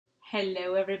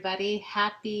Hello everybody,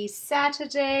 happy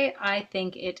Saturday. I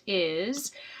think it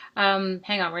is. Hang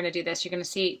on, we're going to do this. You're going to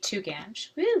see toucan.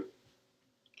 Woo!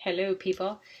 Hello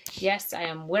people. Yes, I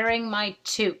am wearing my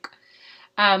toque.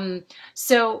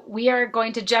 So we are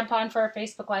going to jump on for our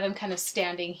Facebook Live. I'm kind of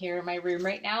standing here in my room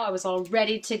right now. I was all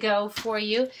ready to go for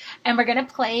you. And we're going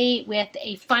to play with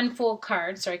a fun fold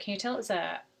card. Sorry, can you tell it's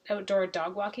a outdoor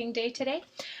dog walking day today?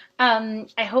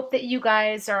 I hope that you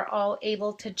guys are all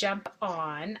able to jump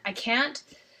on. I can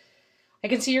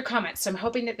see your comments, so I'm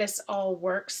hoping that this all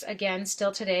works again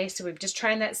still today. So we're just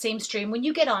trying that same stream. When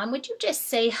you get on, would you just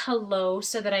say hello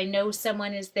so that I know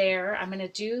someone is there? I'm going to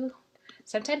do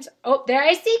sometimes. Oh, there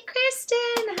I see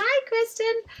Kristen. Hi,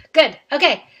 Kristen. Good.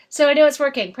 Okay, so I know it's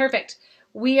working. Perfect.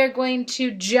 We are going to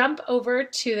jump over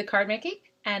to the card making,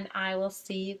 and I will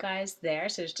see you guys there.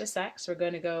 So just a sec. So we're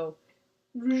going to go.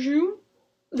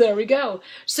 There we go.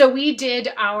 So we did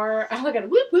our, oh look at it,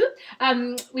 whoop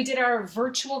whoop. We did our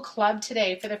virtual club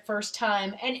today for the first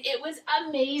time, and it was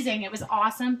amazing. It was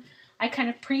awesome. I kind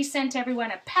of pre-sent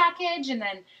everyone a package, and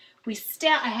then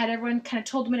I had everyone kind of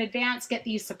told them in advance, get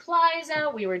these supplies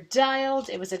out. We were dialed.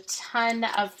 It was a ton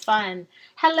of fun.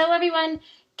 Hello, everyone.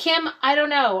 Kim, I don't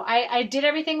know. I did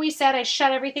everything we said. I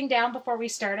shut everything down before we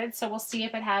started, so we'll see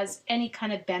if it has any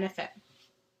kind of benefit.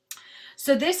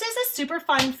 So this is a super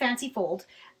fun fancy fold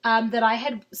that I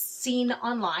had seen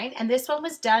online, and this one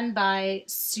was done by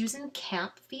Susan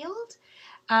Campfield.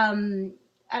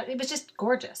 It was just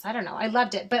gorgeous. I don't know. I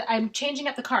loved it, but I'm changing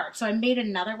up the card. So I made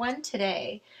another one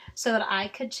today so that I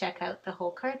could check out the whole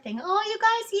card thing. Oh, you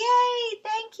guys, yay!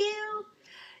 Thank you.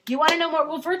 You want to know more?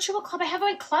 Well, virtual club, I have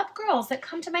my club girls that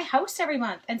come to my house every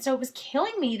month, and so it was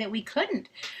killing me that we couldn't.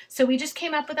 So we just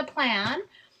came up with a plan.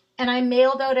 And I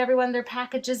mailed out everyone their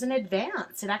packages in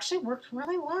advance. It actually worked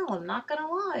really well. I'm not going to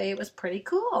lie. It was pretty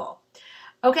cool.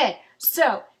 Okay,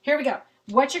 so here we go.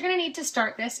 What you're going to need to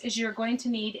start this is you're going to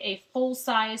need a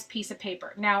full-size piece of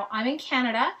paper. Now, I'm in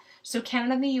Canada. So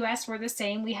Canada and the US, we're the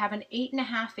same. We have an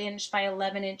 8.5 inch by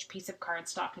 11 inch piece of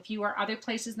cardstock. If you are other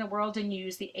places in the world and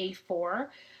use the A4,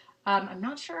 I'm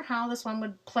not sure how this one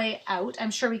would play out. I'm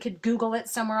sure we could Google it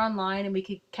somewhere online and we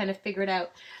could kind of figure it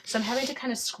out. So I'm having to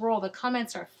kind of scroll. The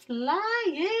comments are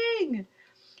flying.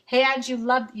 Hey, Ange, you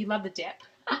love the dip.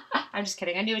 I'm just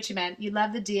kidding. I knew what you meant. You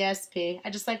love the DSP. I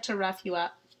just like to rough you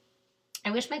up. I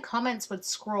wish my comments would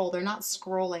scroll. They're not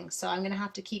scrolling, so I'm going to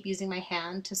have to keep using my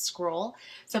hand to scroll.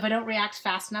 So if I don't react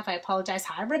fast enough, I apologize.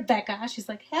 Hi, Rebecca. She's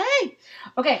like, hey.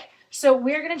 Okay, so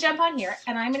we're going to jump on here,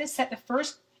 and I'm going to set the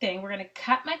first thing. We're going to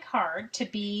cut my card to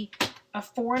be a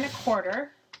 4 1/4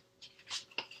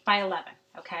 by 11.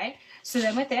 Okay, so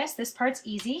then with this part's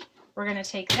easy. We're going to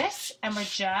take this and we're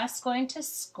just going to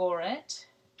score it.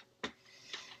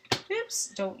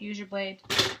 Oops, don't use your blade.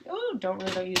 Oh, don't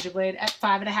use your blade at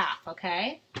 5.5.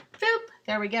 Okay, boop,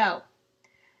 there we go.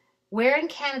 Where in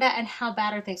Canada and how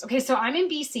bad are things? Okay, so I'm in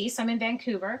BC, so I'm in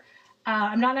Vancouver.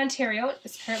 I'm not in Ontario.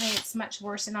 Apparently it's much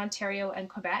worse in Ontario and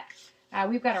Quebec.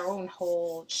 We've got our own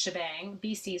whole shebang.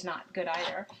 BC is not good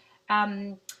either.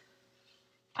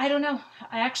 I don't know.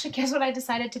 I actually, guess what I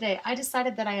decided today? I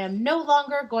decided that I am no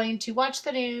longer going to watch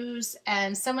the news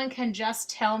and someone can just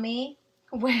tell me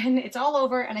when it's all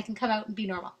over and I can come out and be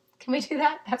normal. Can we do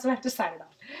that? That's what I've decided on.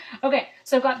 Okay,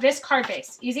 so I've got this card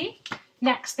base. Easy.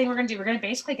 Next thing we're going to do, we're going to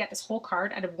basically get this whole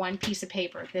card out of one piece of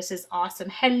paper. This is awesome.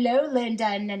 Hello, Linda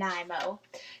and Nanaimo.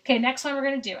 Okay, next one we're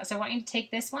going to do is I want you to take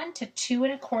this one to 2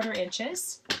 1/4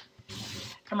 inches.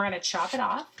 And we're going to chop it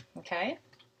off, okay?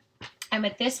 And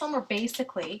with this one, we're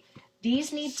basically,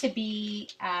 these need to be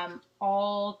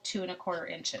all 2 1/4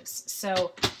 inches.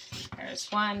 So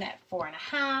there's one at 4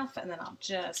 1/2, and then I'll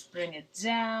just bring it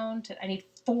down to, I need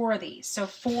 4 of these. So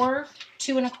 4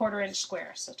 2 1/4 inch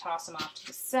squares. So toss them off to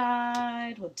the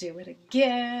side. We'll do it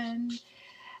again.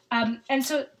 And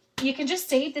so you can just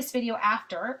save this video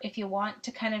after if you want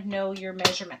to kind of know your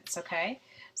measurements, okay?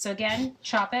 So again,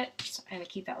 chop it. I'm going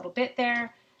to keep that little bit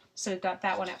there. So we've got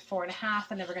that one at 4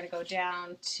 1/2, and then we're going to go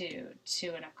down to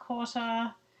 2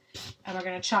 1/4. And we're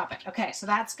going to chop it. Okay, so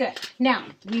that's good. Now,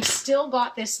 we've still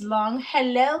got this long,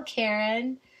 hello,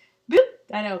 Karen. Boop,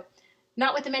 I know.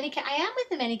 Not with the Minicam. I am with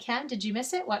the Minicam. Did you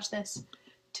miss it? Watch this.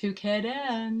 Toucan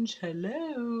Ange,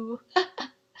 hello.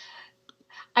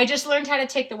 I just learned how to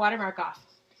take the watermark off.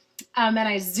 And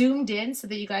I zoomed in so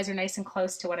that you guys are nice and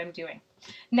close to what I'm doing.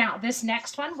 Now, this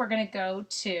next one, we're going to go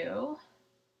to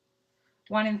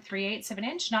 1 3/8 of an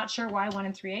inch. Not sure why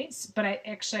 1 3/8, but I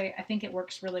think it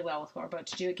works really well with what we're about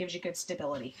to do. It gives you good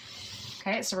stability.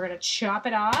 Okay, so we're going to chop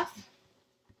it off.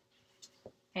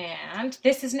 And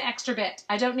this is an extra bit.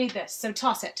 I don't need this, so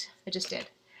toss it. I just did.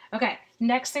 Okay,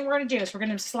 next thing we're going to do is we're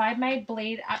going to slide my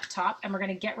blade up top and we're going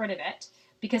to get rid of it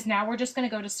because now we're just going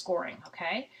to go to scoring,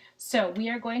 okay? So we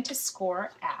are going to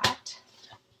score at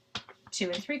 2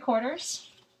 3/4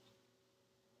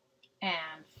 and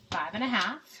 5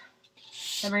 1/2.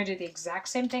 Then we're going to do the exact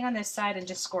same thing on this side and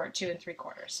just score at 2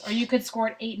 3/4. Or you could score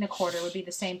at 8 1/4. It would be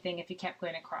the same thing if you kept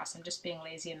going across. I'm just being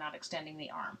lazy and not extending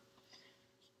the arm.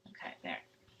 Okay, there.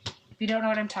 If you don't know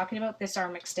what I'm talking about, this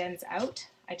arm extends out.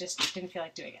 I just didn't feel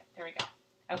like doing it. There we go.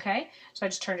 Okay, so I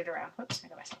just turned it around. Whoops, I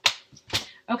got myself.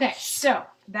 Okay, so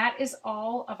that is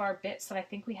all of our bits that I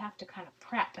think we have to kind of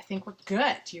prep. I think we're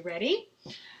good. You ready?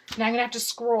 Now I'm gonna have to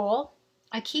scroll.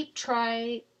 I keep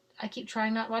trying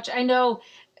not to watch. I know,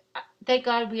 thank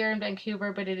God we are in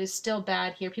Vancouver, but it is still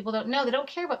bad here. People don't know. They don't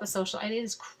care about the social. It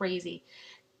is crazy.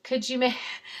 Could you make?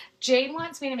 Jane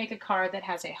wants me to make a card that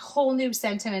has a whole new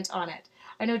sentiment on it.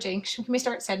 I know, Jane. Should we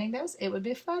start sending those? It would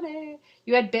be funny.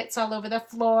 You had bits all over the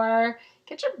floor.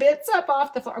 Get your bits up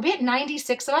off the floor. Are we at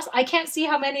 96 of us? I can't see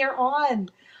how many are on.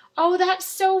 Oh, that's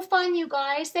so fun, you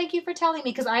guys. Thank you for telling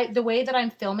me, because the way that I'm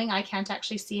filming, I can't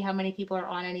actually see how many people are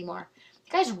on anymore.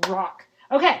 You guys rock.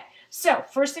 Okay, so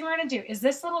first thing we're going to do is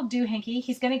this little doohickey,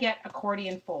 he's going to get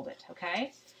accordion folded,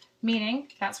 okay? Meaning,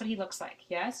 that's what he looks like,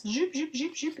 yes? Zoop, zoop,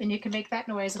 zoop, zoop, and you can make that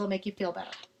noise. It'll make you feel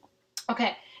better.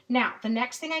 Okay, now, the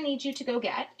next thing I need you to go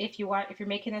get, if you're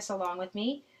making this along with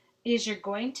me, is you're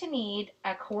going to need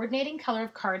a coordinating color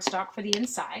of cardstock for the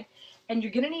inside, and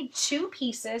you're going to need 2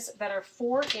 pieces that are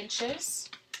 4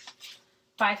 inches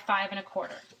by 5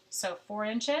 1/4. So 4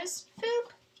 inches,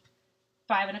 boop,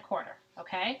 5 1/4,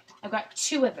 okay? I've got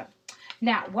 2 of them.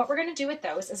 Now, what we're going to do with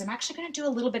those is I'm actually going to do a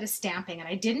little bit of stamping, and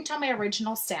I didn't on my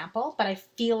original sample, but I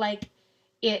feel like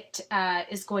it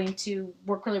is going to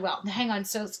work really well. Now, hang on,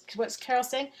 so what's Carol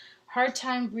saying? Hard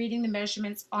time reading the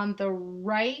measurements on the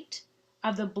right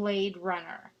of the blade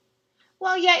runner.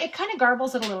 Well, yeah, it kind of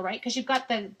garbles it a little, right? Because you've got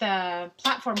the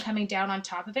platform coming down on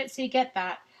top of it, so you get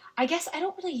that. I guess I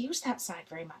don't really use that side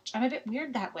very much. I'm a bit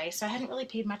weird that way, so I hadn't really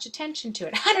paid much attention to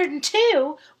it.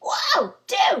 102? Whoa,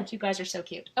 dude, you guys are so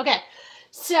cute. Okay,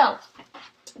 so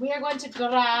we are going to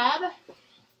grab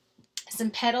some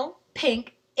Petal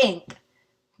Pink ink.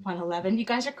 111, you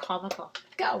guys are comical.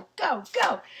 Go, go,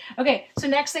 go. Okay, so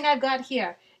next thing I've got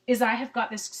here is I have got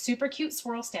this super cute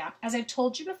swirl stamp. As I've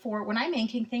told you before, when I'm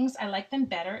inking things, I like them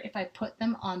better if I put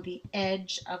them on the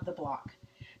edge of the block,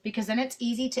 because then it's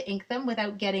easy to ink them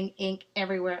without getting ink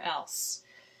everywhere else.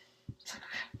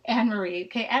 Anne-Marie.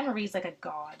 Okay, Anne-Marie's like a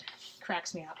god.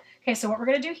 Cracks me up. Okay, so what we're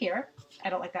going to do here, I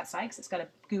don't like that side because it's got a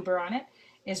goober on it,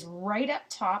 is right up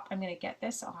top, I'm going to get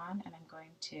this on, and I'm going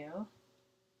to,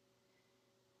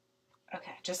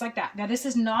 okay, just like that. Now, this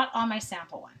is not on my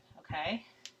sample one, okay?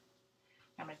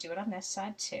 I'm going to do it on this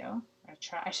side too. I'm going to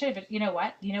try. I should have, you know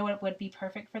what? You know what would be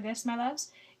perfect for this, my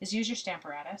loves? Is use your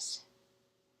Stamparatus.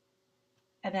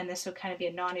 And then this would kind of be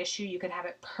a non-issue. You could have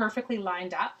it perfectly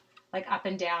lined up, like up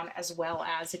and down as well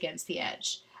as against the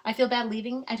edge. I feel bad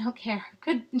leaving. I don't care.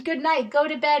 Good night. Go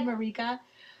to bed, Marika.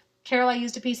 Carol, I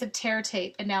used a piece of tear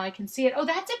tape and now I can see it. Oh,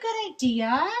 that's a good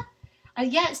idea.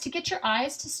 Yeah, it's to get your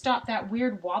eyes to stop that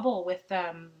weird wobble with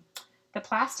the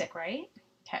plastic, right?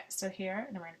 Okay, so here,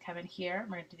 and we're going to come in here.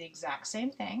 We're going to do the exact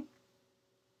same thing.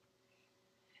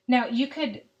 Now, you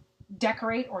could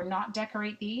decorate or not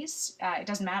decorate these. It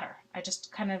doesn't matter. I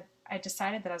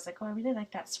decided that I was like, oh, I really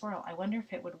like that swirl. I wonder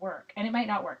if it would work. And it might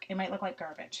not work. It might look like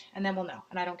garbage. And then we'll know.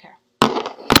 And I don't care.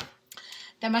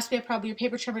 That must be a problem. Your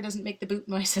paper trimmer doesn't make the boop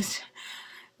noises.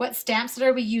 What stamps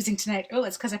are we using tonight? Oh,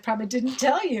 it's because I probably didn't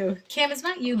tell you. Cam, it's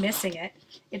not you missing it.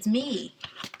 It's me.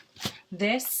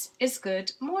 This is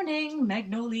Good Morning,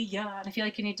 Magnolia. And I feel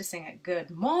like you need to sing it. Good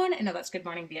morning. No, that's Good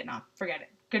Morning, Vietnam. Forget it.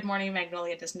 Good Morning,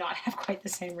 Magnolia does not have quite the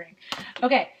same ring.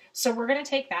 Okay, so we're going to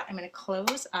take that. I'm going to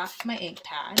close up my ink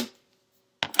pad.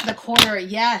 The corner,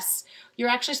 yes. You're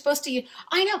actually supposed to use,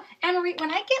 I know, Anne-Marie,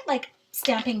 when I get like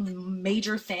stamping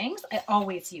major things, I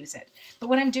always use it. But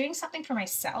when I'm doing something for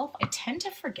myself, I tend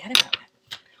to forget about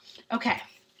it. Okay,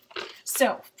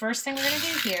 so first thing we're going to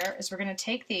do here is we're going to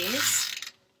take these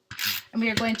and we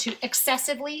are going to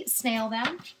excessively snail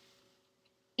them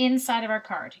inside of our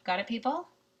card. Got it, people?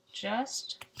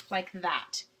 Just like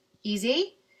that.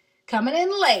 Easy. Coming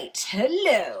in late.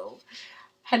 Hello.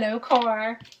 Hello,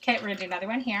 Cor. Okay, we're going to do another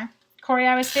one here. Corey,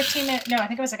 I was 15 minutes, no, I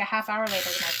think it was like a half hour later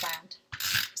than I planned. I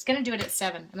was going to do it at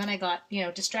 7, and then I got,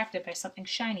 distracted by something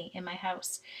shiny in my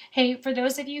house. Hey, for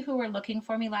those of you who were looking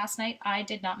for me last night, I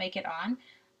did not make it on.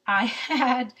 I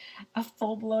had a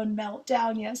full-blown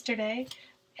meltdown yesterday,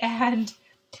 and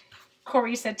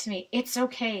Corey said to me, it's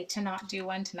okay to not do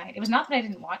one tonight. It was not that I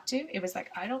didn't want to. It was like,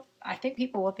 I think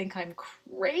people will think I'm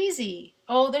crazy.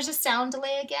 Oh, there's a sound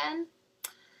delay again.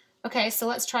 Okay, so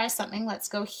let's try something. Let's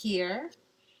go here.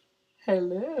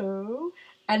 Hello.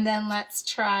 And then let's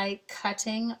try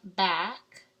cutting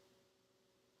back.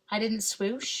 I didn't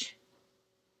swoosh.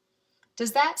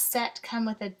 Does that set come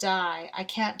with a die? I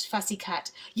can't fussy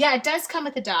cut. Yeah, it does come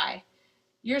with a die.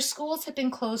 Your schools have been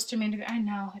closed to me. I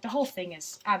know, the whole thing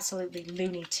is absolutely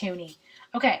loony toony.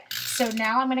 Okay, so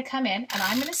now I'm going to come in and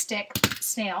I'm going to stick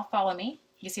snail. Follow me.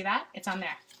 You see that? It's on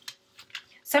there.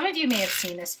 Some of you may have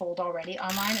seen this fold already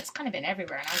online. It's kind of been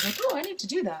everywhere. And I was like, oh, I need to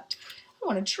do that. I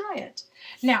want to try it.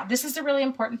 Now, this is the really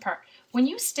important part. When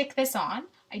you stick this on,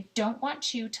 I don't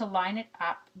want you to line it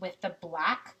up with the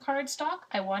black cardstock.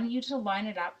 I want you to line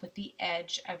it up with the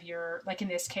edge of your, like in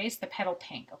this case, the petal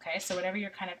pink, okay? So whatever your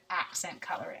kind of accent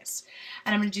color is.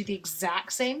 And I'm going to do the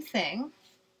exact same thing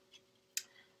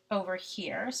over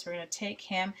here. So we're going to take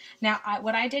him. Now,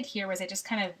 what I did here was I just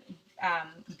kind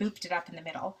of booped it up in the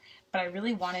middle, but I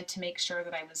really wanted to make sure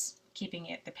that I was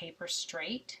keeping the paper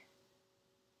straight.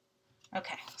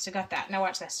 Okay, so got that. Now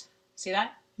watch this. See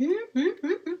that?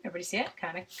 Everybody see it?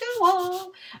 Kind of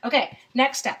cool. Okay,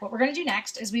 next step. What we're going to do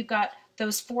next is we've got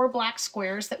those 4 black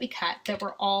squares that we cut that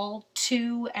were all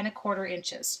 2 1/4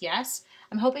 inches. Yes?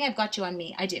 I'm hoping I've got you on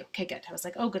me. I do. Okay, good. I was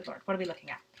like, oh, good Lord. What are we looking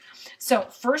at? So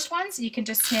first ones, you can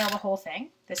just snail the whole thing.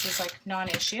 This is like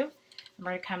non-issue. I'm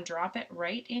going to come drop it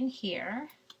right in here.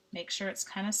 Make sure it's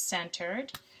kind of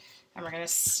centered. And we're going to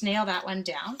snail that one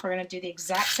down. We're going to do the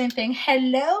exact same thing.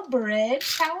 Hello,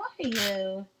 Bridge. How are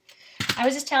you? I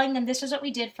was just telling them this is what we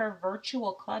did for a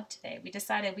virtual club today. We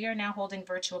decided we are now holding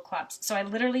virtual clubs. So I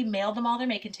literally mailed them all their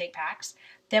make and take packs.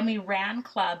 Then we ran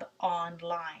club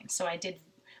online. So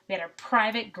we had a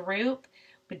private group.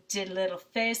 We did a little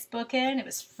Facebooking. It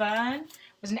was fun.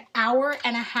 It was an hour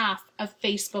and a half of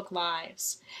Facebook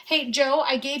Lives. Hey, Joe,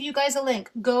 I gave you guys a link.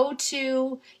 Go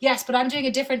to, yes, but I'm doing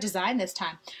a different design this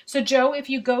time. So Joe, if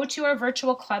you go to our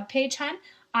virtual club page, hon,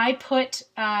 I put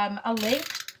a link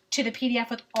to the PDF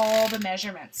with all the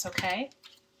measurements, okay?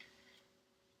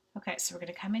 Okay, so we're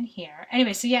going to come in here.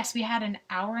 Anyway, so yes, we had an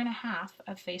hour and a half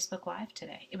of Facebook Live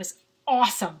today. It was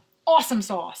awesome. Awesome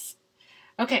sauce.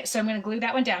 Okay, so I'm going to glue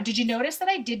that one down. Did you notice that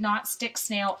I did not stick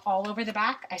snail all over the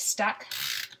back? I stuck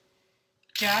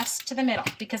just to the middle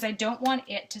because I don't want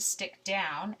it to stick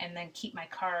down and then keep my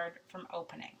card from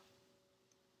opening.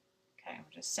 Okay, I'm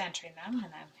just centering them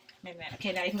and then maybe that.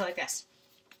 Okay, now you can go like this.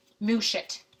 Moosh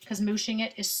it, because mooshing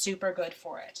it is super good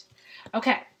for it.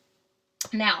 Okay,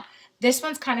 now this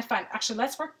one's kind of fun. Actually,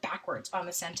 let's work backwards on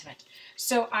the sentiment.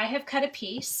 So I have cut a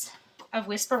piece of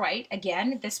Whisper White.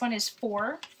 Again, this one is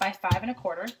 4 by 5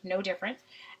 1/4, no different.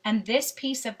 And this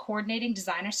piece of Coordinating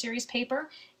Designer Series paper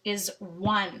is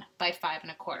 1 by 5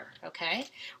 1/4, okay?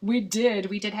 We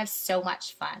did have so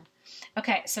much fun.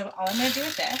 Okay, so all I'm gonna do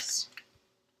with this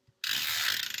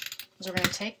is we're going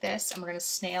to take this and we're going to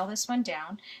snail this one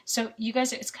down. So you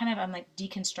guys, it's kind of, I'm like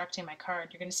deconstructing my card.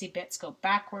 You're going to see bits go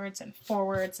backwards and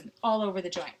forwards and all over the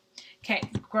joint. Okay,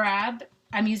 grab,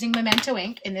 I'm using Memento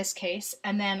ink in this case,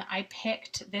 and then I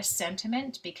picked this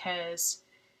sentiment because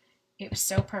it was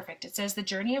so perfect. It says, the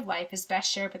journey of life is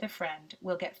best shared with a friend.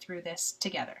 We'll get through this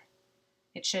together.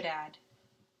 It should add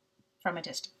from a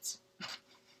distance.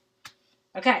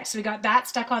 Okay, so we got that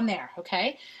stuck on there,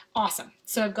 okay? Awesome.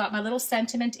 So I've got my little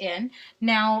sentiment in.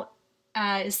 Now,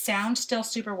 is sound still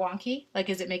super wonky? Like,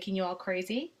 is it making you all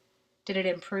crazy? Did it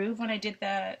improve when I did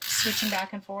the switching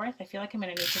back and forth? I feel like I'm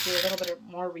going to need to do a little bit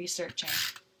more researching.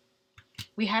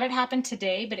 We had it happen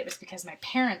today, but it was because my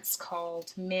parents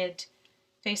called mid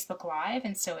Facebook Live,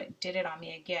 and so it did it on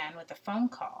me again with a phone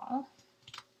call.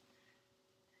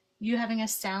 You having a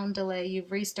sound delay,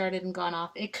 you've restarted and gone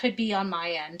off. It could be on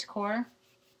my end, Core.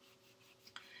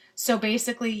 So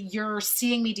basically, you're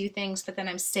seeing me do things, but then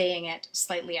I'm saying it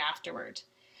slightly afterward.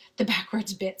 The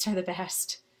backwards bits are the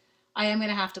best. I am going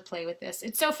to have to play with this.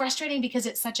 It's so frustrating because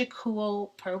it's such a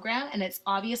cool program, and it's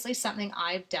obviously something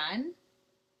I've done.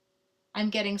 I'm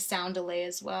getting sound delay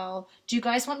as well. Do you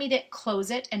guys want me to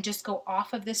close it and just go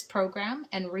off of this program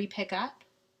and re-pick up?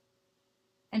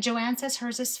 And Joanne says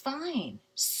hers is fine.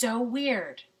 So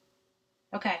weird.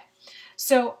 Okay,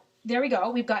 so there we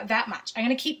go. We've got that much. I'm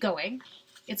going to keep going.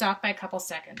 It's off by a couple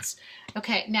seconds.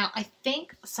 Okay, now I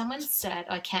think someone said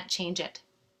I can't change it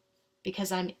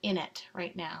because I'm in it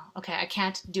right now. Okay, I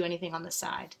can't do anything on the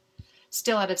side.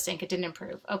 Still out of sync. It didn't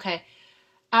improve. Okay,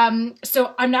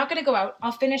 so I'm not going to go out.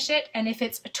 I'll finish it, and if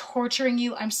it's torturing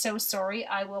you, I'm so sorry.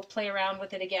 I will play around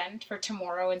with it again for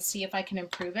tomorrow and see if I can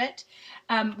improve it.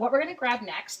 What we're going to grab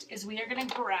next is we are going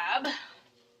to grab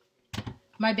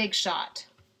my big shot.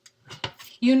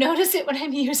 You notice it when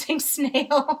I'm using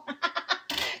snail.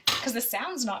 Because the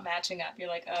sound's not matching up. You're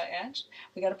like, Ange,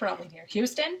 we got a problem here.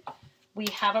 Houston, we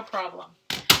have a problem.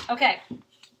 Okay,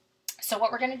 so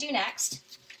what we're going to do next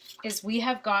is we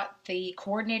have got the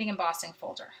coordinating embossing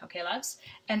folder. Okay, loves?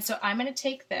 And so I'm going to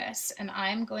take this and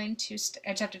I'm going to, I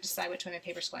just have to decide which way my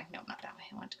paper's going. No, not that way.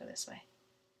 I want it to go this way.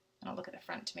 And I'll look at the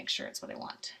front to make sure it's what I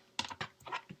want.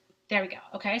 There we go.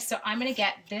 Okay, so I'm going to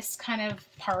get this kind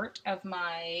of part of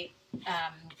my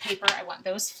paper. I want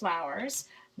those flowers.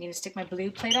 I need to stick my blue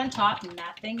plate on top,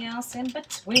 nothing else in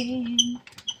between.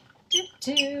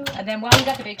 And then while we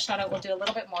got the big shot out, we'll do a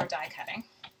little bit more die cutting.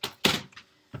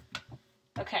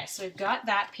 Okay, so we've got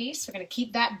that piece. We're going to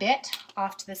keep that bit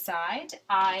off to the side.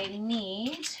 I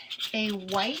need a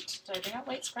white, did I bring out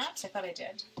white scraps? I thought I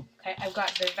did. Okay, I've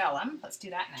got the vellum. Let's do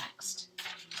that next.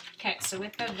 Okay, so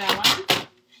with the vellum,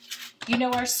 you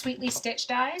know our Sweetly Stitched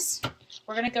dies?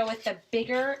 We're going to go with the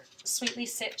bigger Sweetly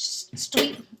Stitched,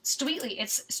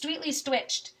 it's Sweetly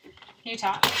Stitched. Can you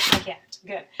talk? I can't.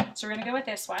 Good. So we're going to go with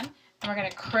this one, and we're going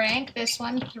to crank this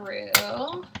one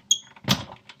through.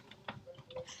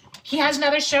 He has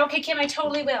another show? Okay, Kim, I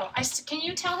totally will. Can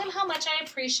you tell him how much I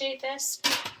appreciate this?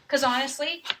 Because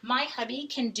honestly, my hubby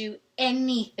can do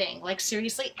anything. Like,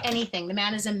 seriously, anything. The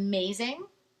man is amazing.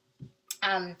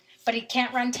 But he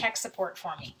can't run tech support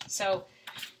for me. So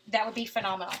that would be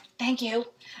phenomenal. Thank you.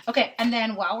 Okay, and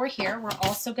then while we're here, we're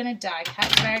also going to die cut.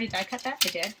 Did I already die cut that? I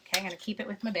did. Okay, I'm going to keep it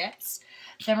with my bits.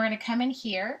 Then we're going to come in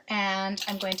here, and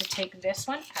I'm going to take this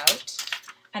one out.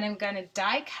 And I'm going to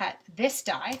die cut this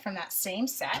die from that same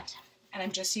set. And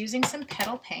I'm just using some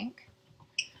Petal Pink.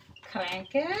 Crank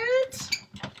it.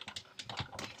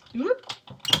 Oop.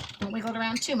 Don't wiggle it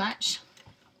around too much.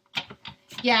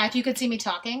 Yeah, if you could see me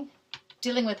talking,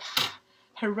 dealing with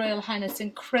Her Royal Highness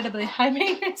incredibly high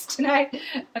maintenance tonight.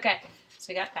 Okay, so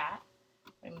we got that.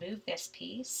 Remove this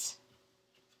piece.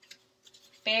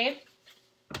 Babe?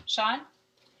 Sean?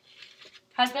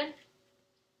 Husband?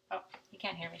 Oh, he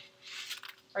can't hear me.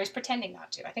 Or he's pretending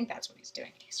not to. I think that's what he's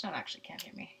doing. He's not actually can't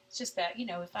hear me. It's just that, you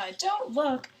know, if I don't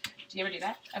look. Do you ever do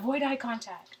that? Avoid eye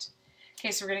contact.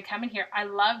 Okay, so we're going to come in here. I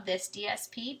love this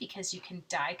DSP because you can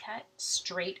die cut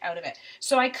straight out of it.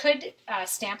 So I could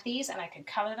stamp these and I could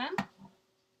color them.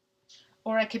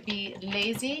 Or I could be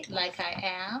lazy like I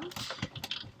am.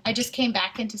 I just came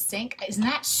back into sync. Isn't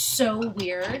that so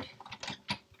weird?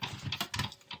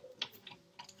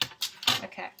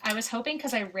 Okay, I was hoping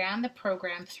because I ran the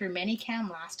program through ManyCam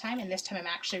last time, and this time I'm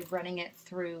actually running it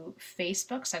through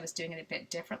Facebook, so I was doing it a bit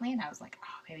differently, and I was like,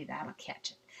 oh, maybe that'll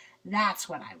catch it. That's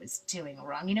what I was doing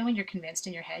wrong. You know when you're convinced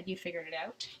in your head you figured it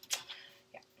out?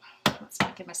 Yeah, let's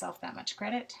not give myself that much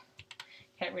credit.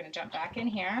 Okay, we're going to jump back in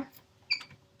here.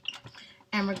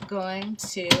 And we're going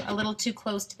to, a little too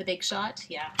close to the big shot.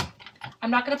 Yeah.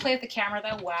 I'm not going to play with the camera,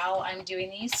 though, while I'm doing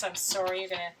these, so I'm sorry you're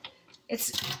going to,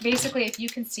 it's basically, if you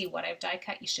can see what I've die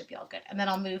cut, you should be all good. And then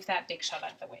I'll move that big shot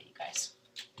out of the way, you guys.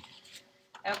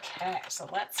 Okay, so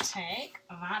let's take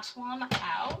that one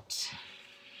out.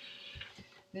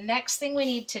 Next thing we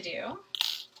need to do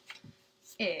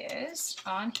is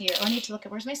on here. Oh, I need to look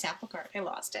at, where's my sample card? I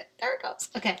lost it. There it goes.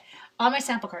 Okay, on my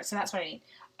sample card, so that's what I need.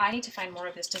 I need to find more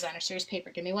of this Designer Series paper.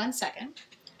 Give me 1 second.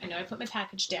 I know I put my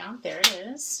package down. There it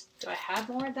is. Do I have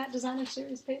more of that Designer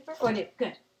Series paper? Oh, I do.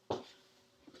 Good.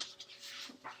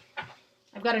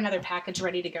 I've got another package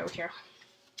ready to go here.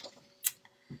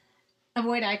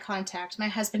 Avoid eye contact. My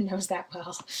husband knows that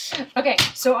well. Okay,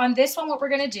 so on this one, what we're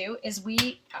going to do is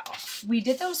we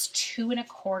did those 2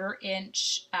 1/4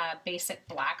 inch basic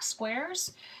black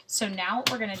squares. So now what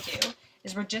we're going to do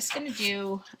is we're just going to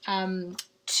do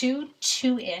 2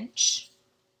 2-inch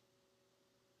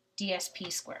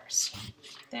DSP squares.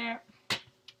 There.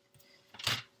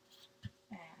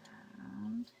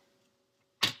 And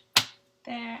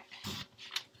there.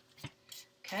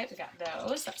 Okay, we got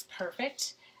those. That's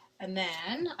perfect. And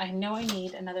then I know I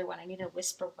need another one. I need a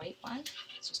Whisper White one.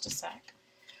 Just a sec.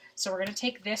 So we're going to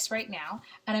take this right now,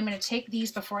 and I'm going to take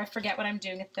these before I forget what I'm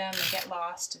doing with them and get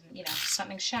lost and, you know,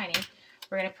 something shiny.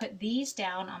 We're going to put these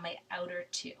down on my outer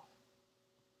 2.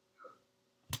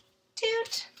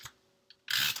 Toot.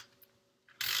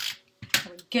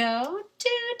 There we go.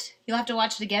 Toot. You'll have to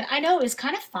watch it again. I know, it was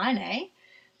kind of fun, eh?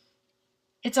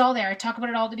 It's all there. I talk about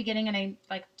it all at the beginning, and I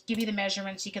like give you the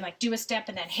measurements. You can like do a step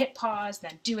and then hit pause,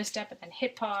 then do a step and then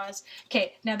hit pause.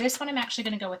 Okay, now this one I'm actually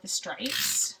going to go with the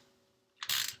stripes.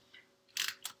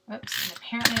 Oops, and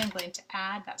apparently I'm going to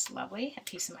add, that's lovely, a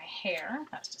piece of my hair.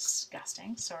 That's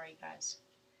disgusting. Sorry, guys.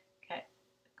 Okay,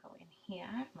 go in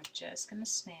here. We're just going to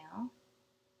snail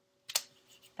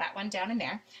that one down in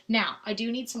there. Now, I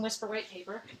do need some Whisper White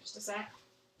paper. Just a sec.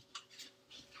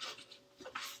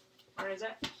 Or is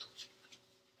it?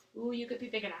 Ooh, you could be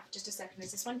big enough. Just a second.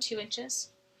 Is this one 2 inches?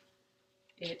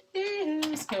 It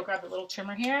is. Okay, we'll grab the little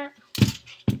trimmer here.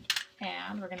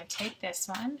 And we're going to take this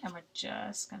one and we're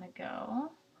just going to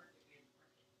go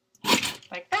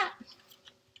like that.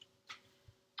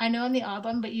 I know I'm the odd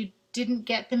one, but you didn't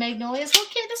get the magnolias.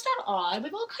 Okay, that's not odd.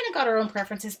 We've all kind of got our own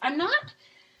preferences. I'm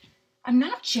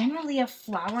not generally a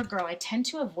flower girl. I tend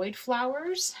to avoid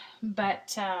flowers,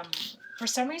 but for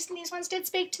some reason these ones did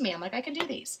speak to me. I'm like, I can do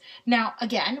these. Now,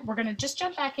 again, we're going to just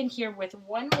jump back in here with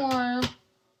one more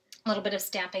little bit of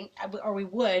stamping, or we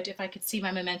would if I could see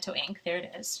my Memento ink. There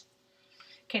it is.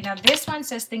 Okay, now this one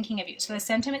says thinking of you. So the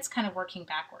sentiment's kind of working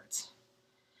backwards.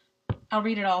 I'll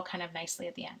read it all kind of nicely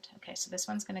at the end. Okay, so this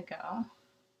one's going to go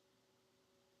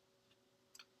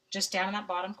just down in that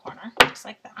bottom corner, just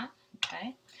like that. Okay,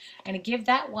 I'm going to give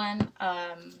that one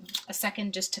a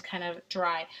second just to kind of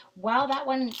dry. While that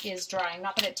one is drying,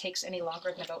 not that it takes any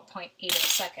longer than about 0.8 of a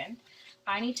second,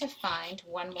 I need to find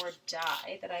one more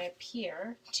die that I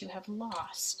appear to have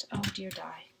lost. Oh, dear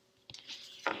die.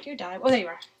 Dear die. Oh, there you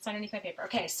are. It's underneath my paper.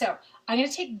 Okay, so I'm going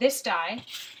to take this die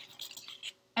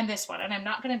and this one, and I'm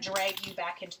not going to drag you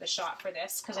back into the shot for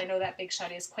this because I know that big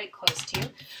shot is quite close to you.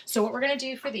 So what we're going to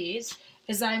do for these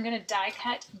is I'm going to die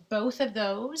cut both of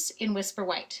those in Whisper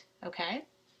White, okay?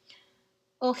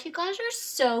 Oh, you guys are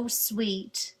so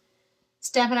sweet.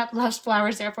 Stampin' Up loves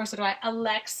flowers, therefore so do I.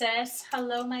 Alexis,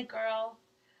 hello, my girl.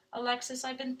 Alexis,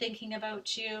 I've been thinking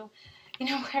about you. You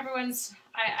know, everyone's,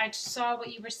 I saw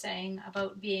what you were saying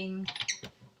about being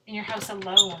in your house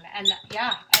alone, and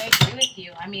yeah, I agree with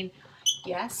you. I mean,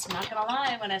 yes, I'm not going to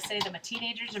lie when I say that my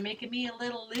teenagers are making me a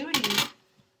little loony,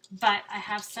 but I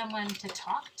have someone to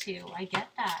talk to. I get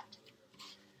that.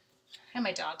 And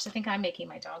my dogs. I think I'm making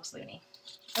my dogs loony.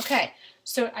 Okay,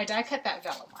 so I die cut that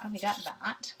vellum one. We got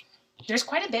that. There's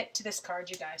quite a bit to this card,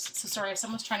 you guys. So sorry if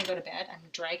someone's trying to go to bed. I'm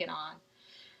dragging on.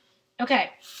 Okay,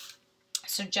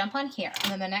 so jump on here.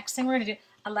 And then the next thing we're going to do,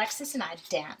 Alexis and I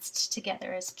danced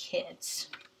together as kids.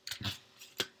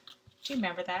 Do you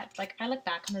remember that? Like, I look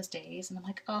back on those days and I'm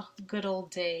like, oh, good old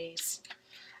days.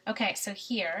 Okay, so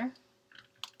here,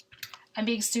 I'm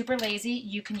being super lazy.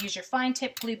 You can use your fine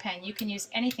tip glue pen. You can use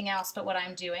anything else but what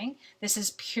I'm doing. This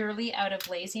is purely out of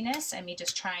laziness and me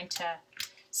just trying to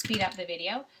speed up the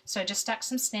video. So I just stuck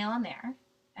some snail on there.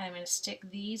 And I'm going to stick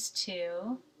these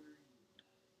two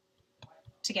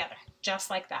together, just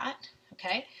like that.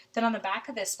 Okay. Then on the back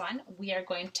of this one, we are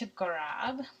going to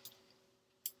grab...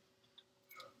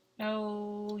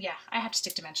 Oh, yeah, I have to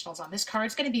stick dimensionals on. This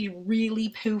card's going to be really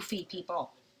poofy,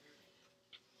 people.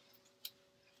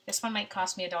 This one might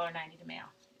cost me $1.90 to mail.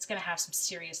 It's going to have some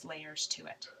serious layers to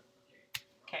it.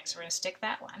 Okay, so we're going to stick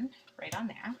that one right on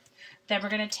there. Then we're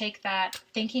going to take that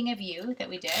Thinking of You that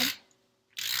we did.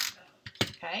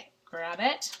 Okay, grab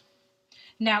it.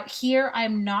 Now here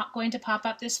I'm not going to pop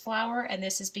up this flower, and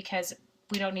this is because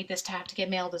we don't need this to have to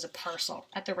get mailed as a parcel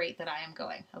at the rate that I am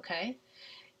going, okay?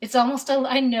 It's almost a,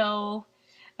 I know.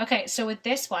 Okay, so with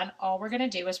this one, all we're going to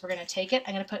do is we're going to take it.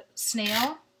 I'm going to put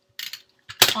snail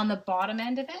on the bottom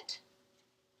end of it,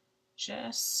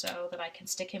 just so that I can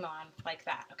stick him on like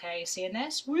that. Okay, you seeing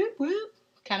this? Whoop, whoop.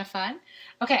 Kind of fun.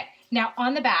 Okay, now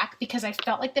on the back, because I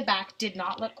felt like the back did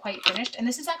not look quite finished, and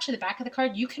this is actually the back of the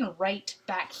card, you can write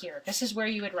back here. This is where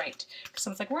you would write. Because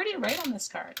someone's like, where do you write on this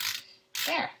card?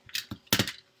 There.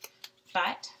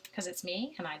 But, because it's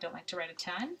me, and I don't like to write a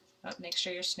ton, but make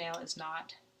sure your snail is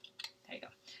not, there you go,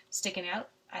 sticking out.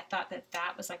 I thought that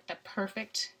that was like the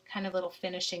perfect kind of little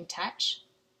finishing touch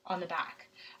on the back.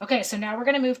 Okay, so now we're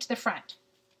going to move to the front.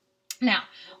 Now,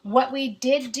 what we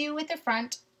did do with the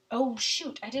front, oh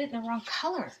shoot, I did it in the wrong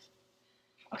color.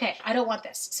 Okay, I don't want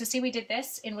this. So see, we did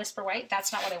this in Whisper White.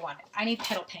 That's not what I wanted. I need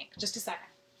petal pink. Just a second.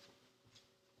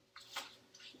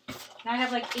 Now I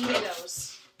have like 8 of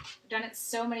those. I've done it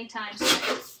so many times.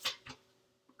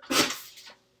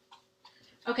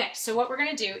 Okay, so what we're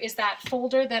going to do is that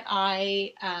folder that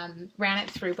I ran it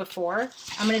through before,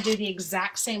 I'm going to do the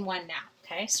exact same one now.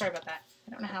 Okay, sorry about that.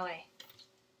 I don't know how I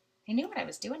knew what I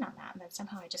was doing on that, and then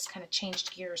somehow I just kind of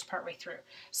changed gears partway through.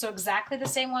 So exactly the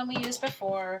same one we used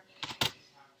before.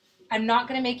 I'm not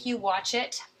going to make you watch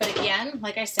it, but again,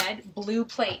 like I said, blue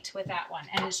plate with that one,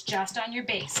 and it's just on your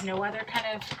base. No other kind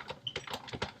of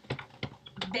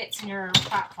bits in your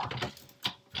platform.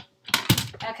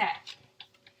 Okay.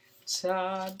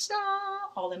 Ta-da!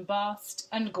 All embossed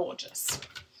and gorgeous.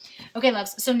 Okay,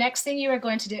 loves, so next thing you are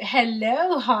going to do,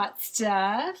 hello, hot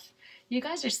stuff. You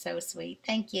guys are so sweet.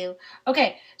 Thank you.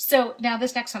 Okay, so now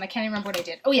this next one, I can't even remember what I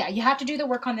did. Oh yeah, you have to do the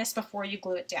work on this before you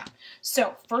glue it down.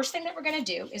 So first thing that we're going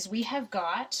to do is we have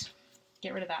got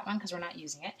Get rid of that one because we're not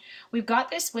using it. We've got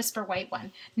this Whisper White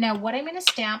one. Now what I'm going to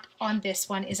stamp on this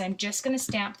one is I'm just going to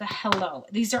stamp the hello.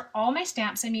 These are all my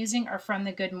stamps I'm using are from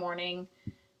the Good Morning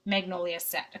Magnolia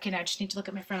set. Okay, now I just need to look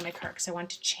at my front of my card because I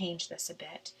want to change this a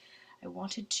bit. I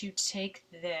wanted to take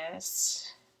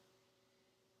this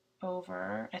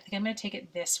over. I think I'm going to take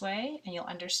it this way and you'll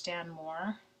understand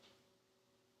more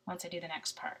once I do the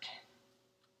next part.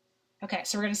 Okay,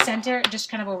 so we're going to center it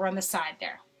just kind of over on the side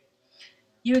there.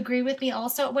 You agree with me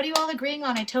also? What are you all agreeing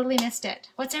on? I totally missed it.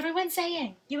 What's everyone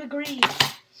saying? You agree.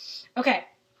 Okay.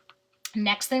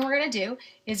 Next thing we're going to do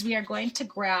is we are going to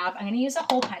grab, I'm going to use a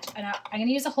hole punch. I'm going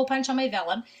to use a hole punch on my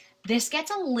vellum. This gets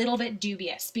a little bit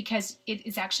dubious because it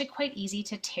is actually quite easy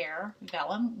to tear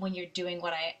vellum when you're doing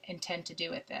what I intend to do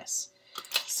with this.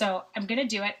 So I'm going to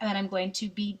do it and then I'm going to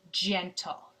be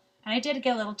gentle. And I did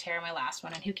get a little tear in my last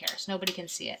one, and who cares? Nobody can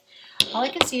see it. All I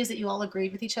can see is that you all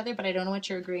agreed with each other, but I don't know what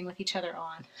you're agreeing with each other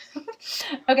on.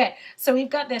 Okay, so we've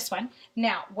got this one.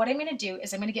 Now, what I'm going to do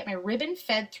is I'm going to get my ribbon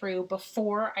fed through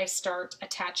before I start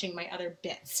attaching my other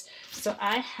bits. So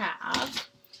I have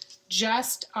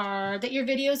just that your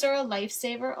videos are a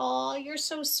lifesaver. Oh, you're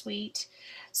so sweet.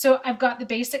 So I've got the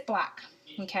basic black,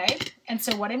 okay? And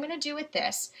so what I'm going to do with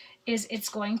this is it's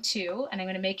going to, and I'm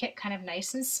going to make it kind of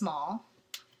nice and small.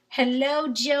 Hello,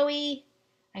 Joey.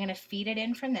 I'm going to feed it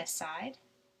in from this side.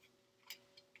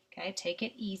 Okay, take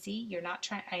it easy. You're not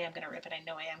trying, I am going to rip it. I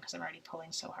know I am because I'm already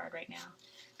pulling so hard right now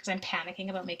because I'm panicking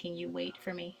about making you wait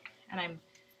for me. And I'm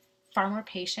far more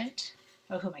patient.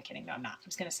 Oh, who am I kidding? No, I'm not. I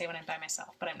was going to say when I'm by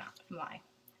myself, but I'm not. I'm lying.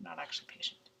 I'm not actually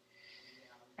patient.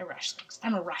 I rush things.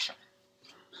 I'm a rusher.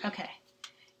 Okay.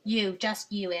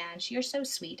 Just you, Ange. You're so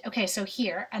sweet. Okay, so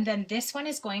here, and then this one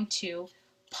is going to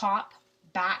pop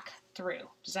back through.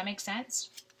 Does that make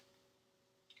sense?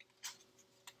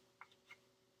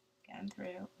 Get them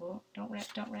through. Oh, don't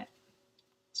rip, don't rip.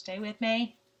 Stay with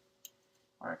me.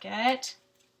 Work it.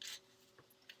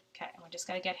 Okay, and we just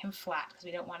got to get him flat because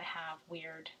we don't want to have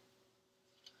weird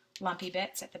lumpy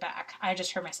bits at the back. I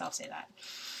just heard myself say that.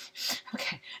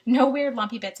 Okay, no weird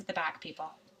lumpy bits at the back,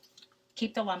 people.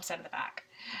 Keep the lumps out of the back.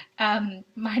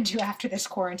 Mind you, after this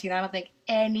quarantine, I don't think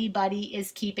anybody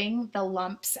is keeping the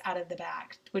lumps out of the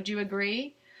back. Would you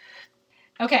agree?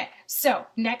 Okay, so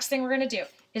next thing we're going to do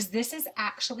is this is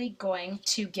actually going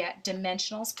to get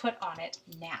dimensionals put on it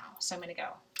now. So I'm going to go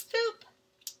boop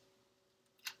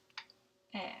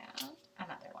and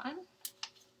another one.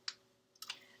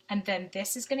 And then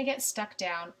this is going to get stuck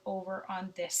down over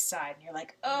on this side. And you're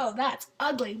like, oh, that's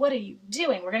ugly. What are you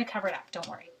doing? We're going to cover it up. Don't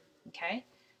worry. Okay?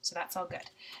 So that's all good.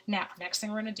 Now, next thing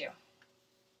we're going to do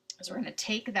is we're going to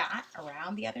take that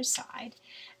around the other side,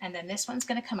 and then this one's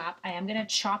going to come up. I am going to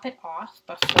chop it off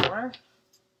before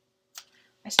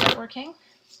I start working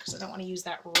because I don't want to use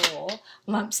that roll.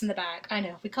 Lumps in the back. I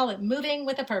know. We call it moving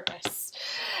with a purpose.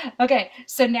 Okay,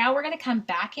 so now we're going to come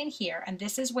back in here, and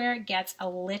this is where it gets a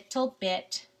little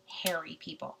bit hairy,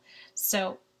 people.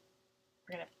 So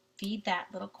we're going to feed that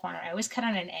little corner. I always cut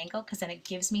on an angle because then it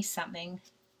gives me something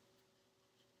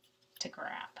to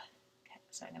grab. Okay,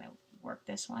 so I'm going to work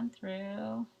this one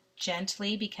through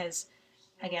gently because,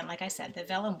 again, like I said, the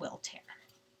vellum will tear.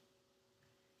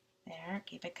 There,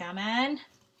 keep it coming.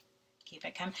 Keep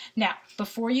it coming. Now,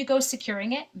 before you go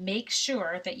securing it, make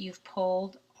sure that you've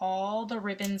pulled all the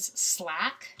ribbons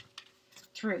slack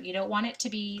through. You don't want it to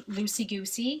be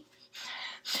loosey-goosey.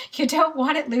 You don't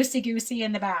want it loosey-goosey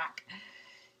in the back.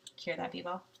 Hear that,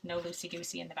 people? No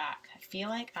loosey-goosey in the back. I feel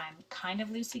like I'm kind of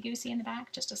loosey-goosey in the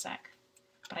back. Just a sec.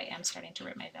 But I am starting to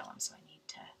rip my vellum, so I need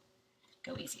to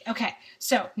go easy. Okay,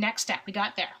 so next step. We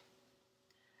got there.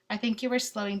 I think you were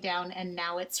slowing down, and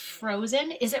now it's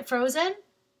frozen. Is it frozen?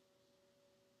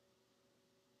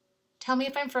 Tell me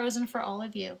if I'm frozen for all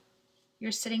of you.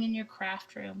 You're sitting in your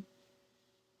craft room.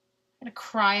 I'm going to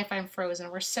cry if I'm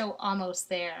frozen. We're so almost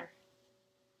there.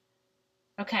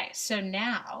 Okay, so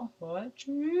now, watch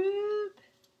it.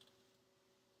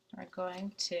 We're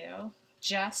going to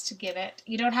just give it,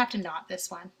 you don't have to knot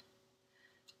this one.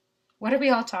 What are we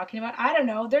all talking about? I don't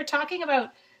know. They're talking about,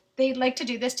 they like to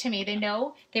do this to me. They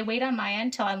know, they wait on my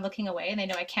end till I'm looking away and they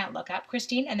know I can't look up,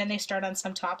 Christine, and then they start on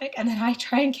some topic and then I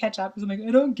try and catch up because I'm like,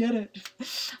 I don't get it.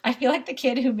 I feel like the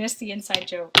kid who missed the inside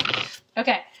joke.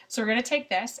 Okay, so we're going to take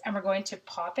this and we're going to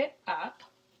pop it up.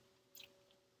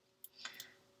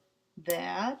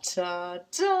 There, ta-da,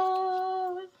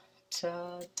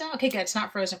 ta-da. Okay, good. It's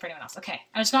not frozen for anyone else. Okay,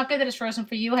 and it's not good that it's frozen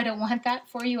for you. I don't want that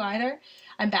for you either.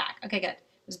 I'm back. Okay, good. It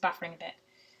was buffering a bit.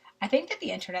 I think that the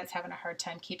internet's having a hard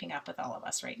time keeping up with all of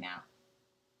us right now.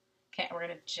 Okay, we're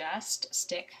going to just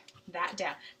stick that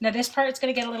down. Now this part's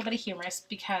going to get a little bit of humorous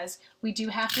because we do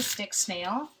have to stick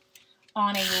snail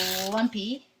on a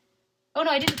lumpy. Oh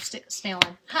no, I didn't stick snail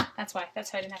in. Ha, that's why. That's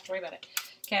how I didn't have to worry about it.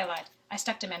 Okay, I lied. I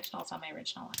stuck dimensionals on my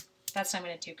original one. That's what I'm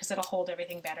going to do because it'll hold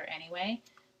everything better anyway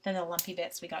than the lumpy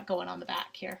bits we got going on the back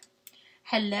here.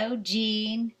 Hello,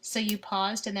 Jean. So you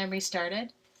paused and then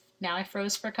restarted? Now I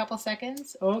froze for a couple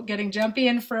seconds. Oh, getting jumpy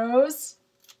and froze.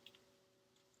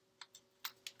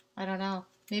 I don't know.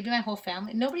 Maybe my whole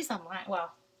family. Nobody's online.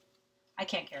 Well, I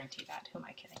can't guarantee that. Who am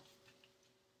I kidding?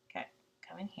 Okay,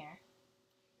 come in here.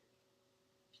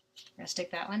 I'm going to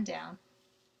stick that one down.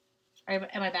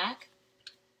 Am I back?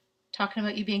 Talking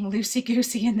about you being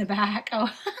loosey-goosey in the back.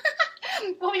 Oh,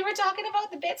 well, we were talking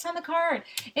about the bits on the card.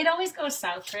 It always goes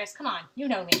south, Chris. Come on, you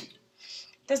know me.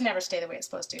 It doesn't ever stay the way it's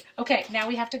supposed to. Okay, now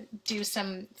we have to do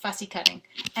some fussy cutting.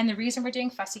 And the reason we're doing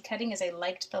fussy cutting is I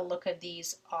liked the look of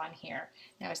these on here.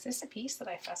 Now, is this a piece that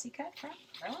I fussy cut from?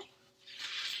 Really?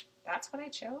 That's what I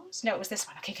chose? No, it was this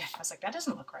one. Okay, good. I was like, that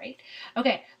doesn't look right.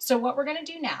 Okay, so what we're going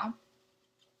to do now,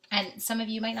 and some of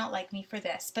you might not like me for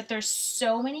this, but there's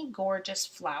so many gorgeous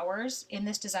flowers in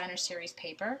this designer series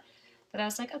paper that I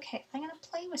was like, okay, I'm going to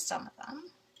play with some of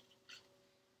them.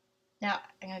 Now,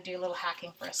 I'm going to do a little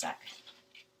hacking for a sec.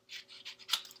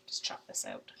 Just chop this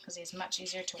out because he's much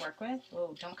easier to work with.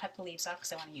 Oh, don't cut the leaves off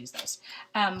because I want to use those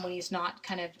when he's not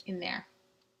kind of in there.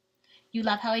 You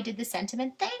love how I did the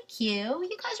sentiment? Thank you.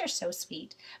 You guys are so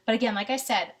sweet. But again, like I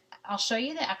said, I'll show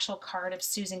you the actual card of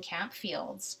Susan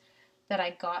Campfield's that I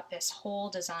got this whole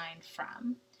design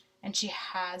from. And she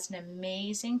has an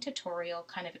amazing tutorial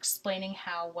kind of explaining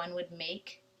how one would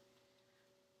make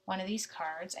one of these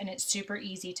cards, and it's super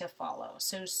easy to follow.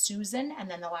 So Susan, and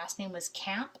then the last name was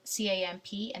Camp,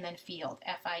 C-A-M-P, and then Field,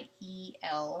 F-I-E-L-D.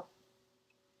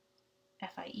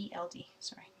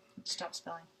 Sorry, stop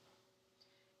spelling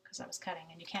because I was cutting,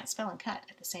 and you can't spell and cut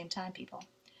at the same time, people.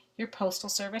 Your postal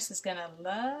service is gonna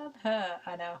love her.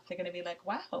 I know, they're gonna be like,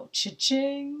 wow,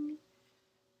 cha-ching.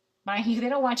 Mind you, they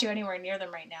don't want you anywhere near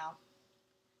them right now.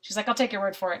 She's like, I'll take your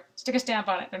word for it. Stick a stamp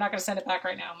on it. They're not going to send it back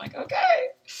right now. I'm like, okay.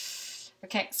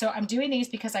 Okay, so I'm doing these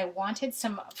because I wanted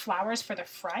some flowers for the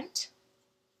front.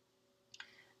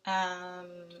 I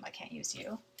can't use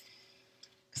you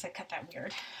because I cut that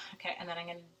weird. Okay, and then I'm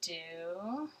going to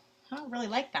do, I don't really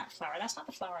like that flower. That's not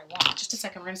the flower I want. Just a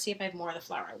second. We're going to see if I have more of the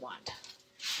flower I want.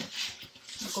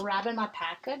 I'm grabbing my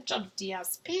package of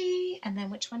DSP, and then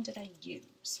which one did I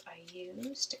use? I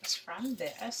used, it was from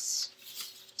this.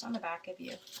 It's on the back of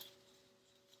you.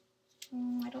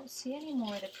 I don't see any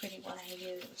more of the pretty one I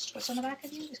used. What's on the back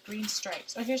of you? It's green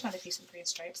stripes. Oh, here's another piece of green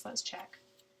stripes. Let's check.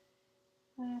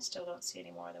 I still don't see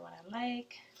any more of the one I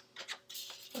like.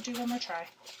 We'll do one more try.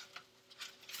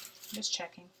 I'm just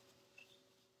checking.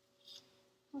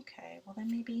 Okay, well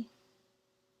then maybe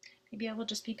I will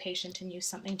just be patient and use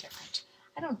something different.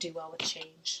 I don't do well with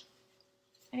change.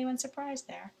 Anyone surprised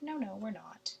there? No, we're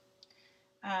not.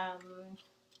 I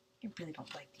really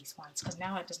don't like these ones because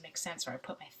now it doesn't make sense where I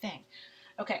put my thing.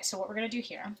 Okay, so what we're going to do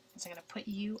here is I'm going to put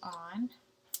you on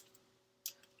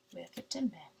with a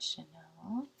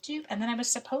dimensional dupe. And then I was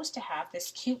supposed to have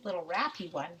this cute little wrappy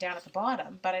one down at the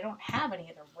bottom, but I don't have any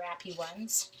of the wrappy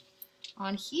ones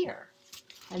on here.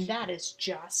 And that is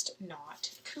just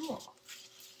not cool.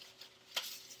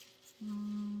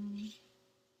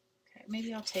 Okay,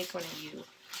 maybe I'll take one of you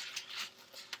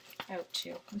out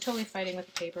too. I'm totally fighting with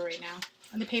the paper right now.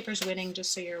 And the paper's winning,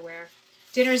 just so you're aware.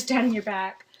 Dinner's down in your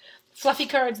back. Fluffy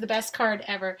card's the best card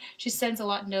ever. She sends a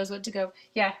lot and knows what to go.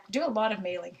 Yeah, do a lot of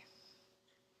mailing.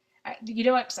 You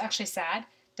know what's actually sad?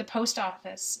 The post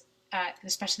office,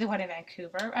 especially the one in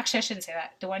Vancouver, actually I shouldn't say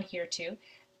that, the one here too,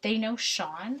 they know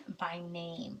Sean by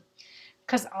name.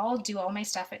 Because I'll do all my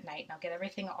stuff at night and I'll get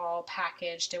everything all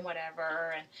packaged and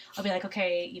whatever, and I'll be like,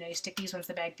 okay, you know, you stick these ones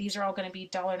in the bag. These are all going to be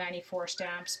 $1.94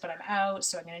 stamps, but I'm out,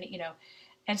 so I'm going to, you know.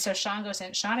 And so Sean goes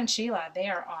in. Sean and Sheila, they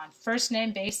are on first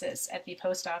name basis at the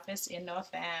post office in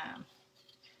Northam.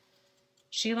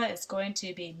 Sheila is going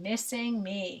to be missing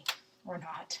me, or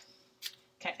not.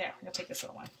 Okay, there, I'm going to take this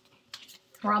little one.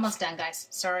 We're almost done, guys.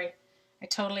 Sorry. I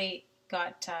totally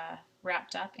got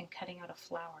wrapped up in cutting out a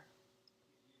flower.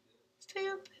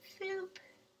 Foop, foop.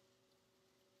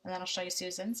 And then I'll show you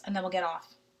Susan's, and then we'll get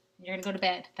off. You're going to go to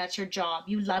bed. That's your job.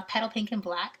 You love petal pink and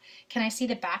black. Can I see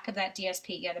the back of that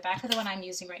DSP? Yeah, the back of the one I'm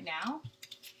using right now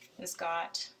has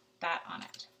got that on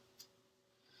it.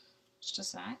 Just a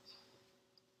sec.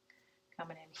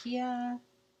 Coming in here.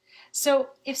 So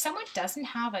if someone doesn't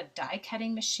have a die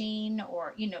cutting machine,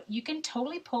 or, you know, you can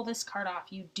totally pull this card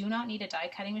off. You do not need a die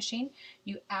cutting machine.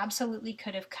 You absolutely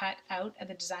could have cut out of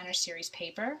the designer series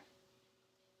paper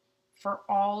for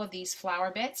all of these flower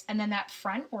bits. And then that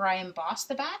front where I embossed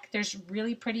the back, there's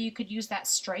really pretty, you could use that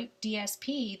striped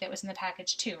DSP that was in the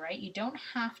package too, right? You don't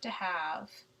have to have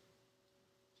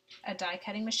a die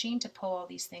cutting machine to pull all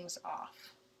these things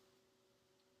off.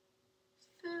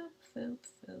 Foop, foop,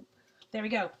 foop. There we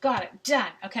go. Got it.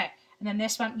 Done. Okay. And then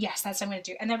this one, yes, that's what I'm going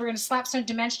to do. And then we're going to slap some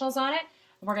dimensionals on it.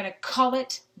 And we're going to call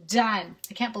it done.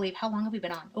 I can't believe, how long have we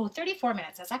been on? Oh, 34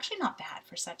 minutes. That's actually not bad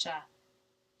for such a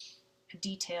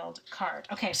detailed card.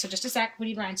 Okay, so just a sec. We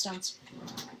need rhinestones.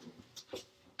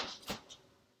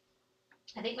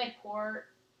 I think my poor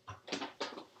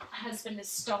husband is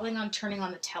stalling on turning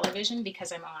on the television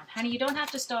because I'm on. Honey, you don't have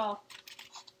to stall.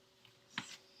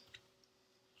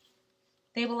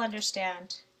 They will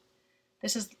understand.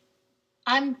 This is,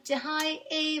 hi,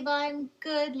 Ava, I'm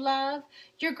good, love.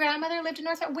 Your grandmother lived in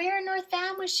North Van. Where in North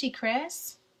Van was she,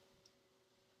 Chris?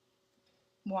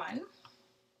 1.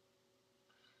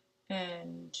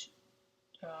 And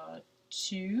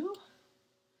 2.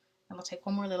 And we'll take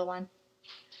one more little one.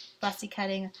 Fussy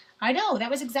cutting. I know, that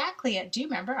was exactly it. Do you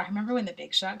remember? I remember when the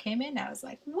big shot came in. I was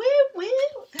like, woo, woo.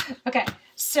 Okay,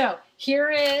 so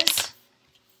here is,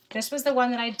 this was the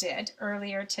one that I did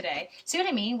earlier today. See what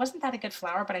I mean? Wasn't that a good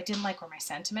flower? But I didn't like where my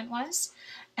sentiment was.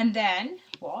 And then,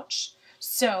 watch.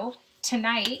 So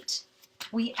tonight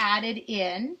we added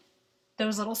in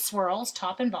those little swirls,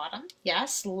 top and bottom.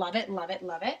 Yes, love it, love it,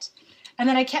 love it. And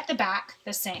then I kept the back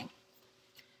the same.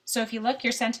 So if you look,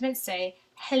 your sentiments say,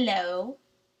 hello,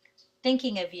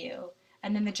 thinking of you.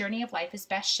 And then the journey of life is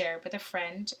best shared with a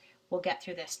friend. We'll get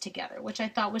through this together, which I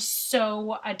thought was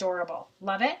so adorable.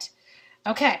 Love it.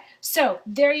 Okay, so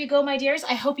there you go, my dears.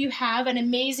 I hope you have an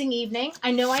amazing evening. I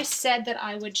know I said that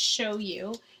I would show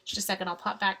you. Just a second, I'll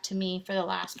pop back to me for the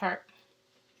last part.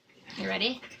 You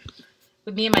ready?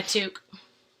 With me and my toque.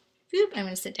 Boop, I'm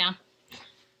going to sit down.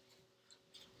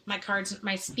 My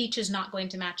speech is not going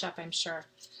to match up, I'm sure.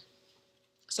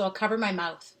 So I'll cover my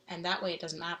mouth, and that way it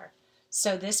doesn't matter.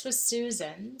 So this was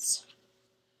Susan's.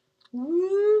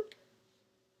 Whoop.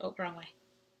 Oh, wrong way.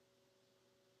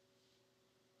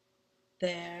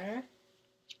 There,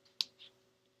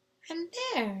 and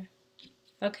there.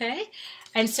 Okay,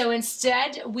 and so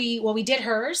instead we did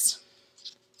hers,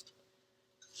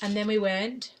 and then we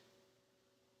went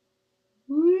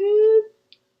whoop,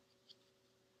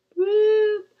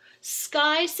 whoop.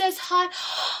 Sky says hi.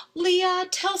 Leah,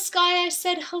 tell Sky I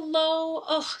said hello.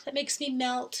 Oh, that makes me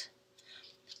melt.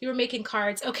 You were making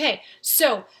cards. Okay,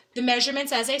 so the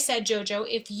measurements, as I said, Jojo,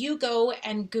 if you go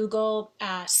and Google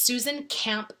Susan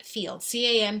Campfield,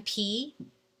 C-A-M-P,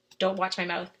 don't watch my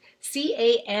mouth,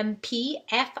 C-A-M-P-F-I-E-L-D.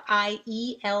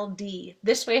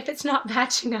 This way, if it's not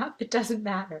matching up, it doesn't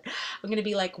matter. I'm going to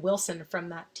be like Wilson from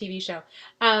that TV show.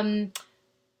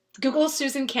 Google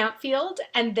Susan Campfield,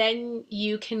 and then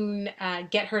you can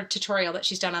get her tutorial that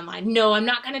she's done online. No, I'm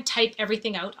not going to type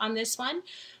everything out on this one.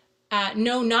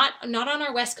 No, not on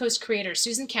our West Coast creators.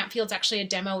 Susan Campfield's actually a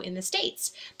demo in the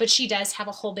States, but she does have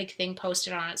a whole big thing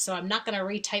posted on it, so I'm not going to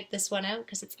retype this one out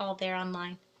because it's all there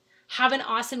online. Have an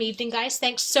awesome evening, guys.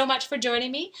 Thanks so much for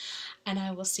joining me, and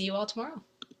I will see you all tomorrow.